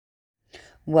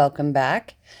Welcome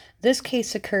back. This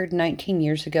case occurred 19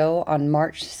 years ago on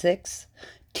March 6,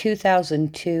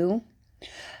 2002.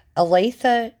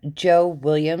 Aletha Jo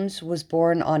Williams was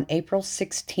born on April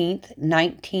 16,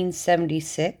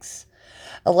 1976.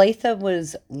 Aletha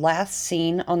was last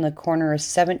seen on the corner of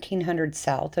 1700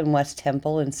 South and West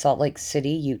Temple in Salt Lake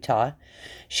City, Utah.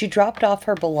 She dropped off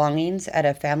her belongings at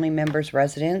a family member's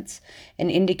residence and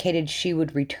indicated she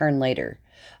would return later.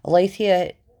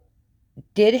 Aletha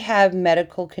did have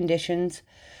medical conditions.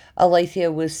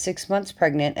 Aletha was 6 months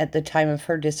pregnant at the time of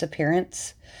her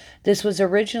disappearance. This was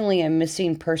originally a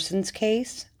missing persons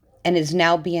case and is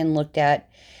now being looked at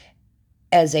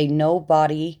as a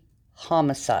no-body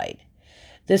homicide.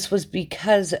 This was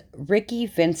because Ricky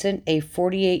Vincent, a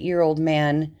 48-year-old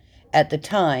man at the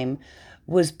time,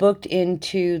 was booked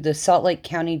into the Salt Lake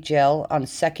County Jail on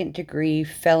second-degree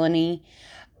felony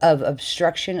of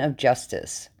obstruction of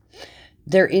justice.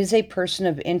 There is a person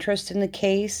of interest in the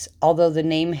case, although the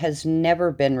name has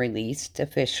never been released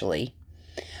officially.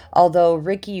 Although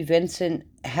Ricky Vincent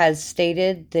has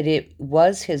stated that it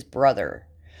was his brother.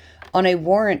 On a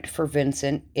warrant for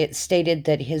Vincent, it stated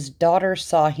that his daughter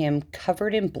saw him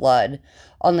covered in blood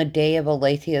on the day of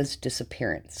Aletha's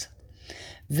disappearance.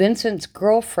 Vincent's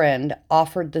girlfriend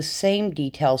offered the same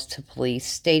details to police,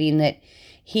 stating that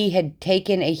he had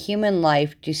taken a human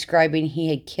life, describing he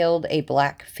had killed a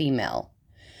black female.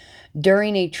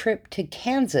 During a trip to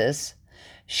Kansas,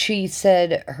 she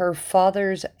said her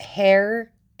father's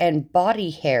hair and body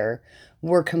hair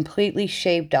were completely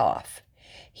shaved off.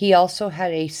 He also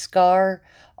had a scar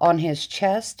on his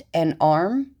chest and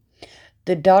arm.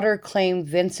 The daughter claimed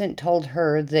Vincent told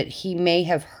her that he may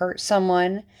have hurt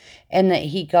someone and that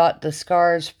he got the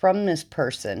scars from this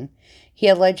person. He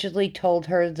allegedly told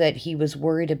her that he was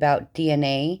worried about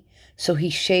DNA, so he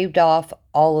shaved off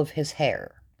all of his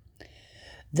hair.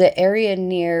 The area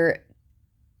near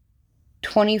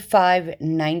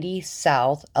 2590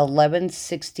 South,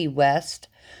 1160 West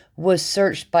was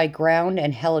searched by ground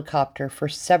and helicopter for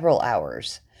several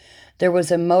hours. There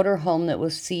was a motorhome that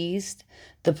was seized.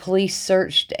 The police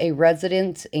searched a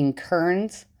residence in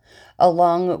Kearns,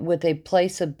 along with a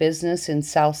place of business in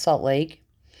South Salt Lake.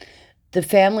 The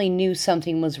family knew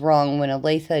something was wrong when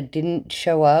Aletha didn't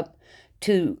show up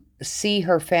to see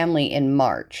her family in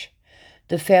March.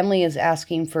 The family is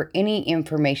asking for any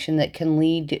information that can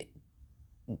lead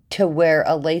to where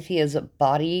Aletha's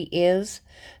body is.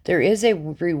 There is a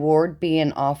reward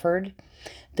being offered.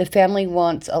 The family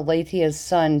wants Aletha's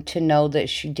son to know that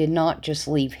she did not just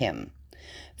leave him.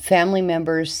 Family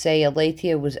members say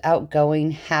Aletha was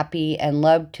outgoing, happy, and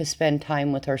loved to spend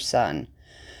time with her son,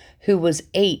 who was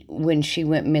 8 when she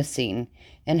went missing,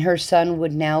 and her son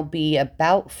would now be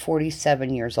about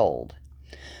 47 years old.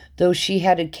 Though she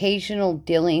had occasional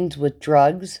dealings with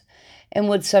drugs and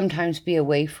would sometimes be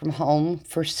away from home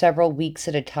for several weeks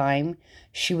at a time,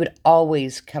 she would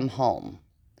always come home.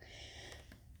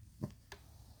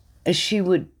 She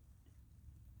would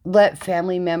let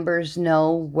family members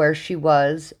know where she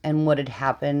was and what had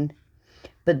happened,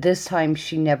 but this time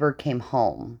she never came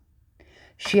home.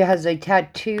 She has a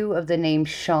tattoo of the name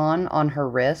Shawn on her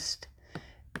wrist,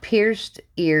 pierced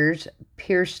ears,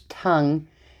 pierced tongue,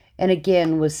 and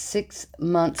again was 6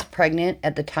 months pregnant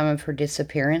at the time of her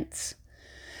disappearance.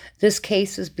 This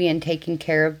case is being taken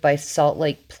care of by Salt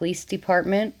Lake Police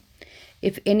Department.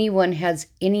 If anyone has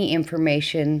any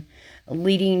information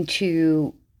leading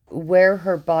to where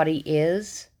her body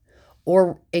is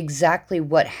or exactly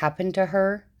what happened to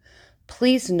her,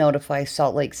 please notify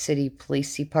Salt Lake City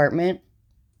Police Department.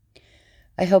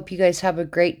 I hope you guys have a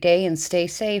great day and stay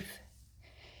safe.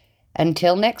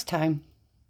 Until next time.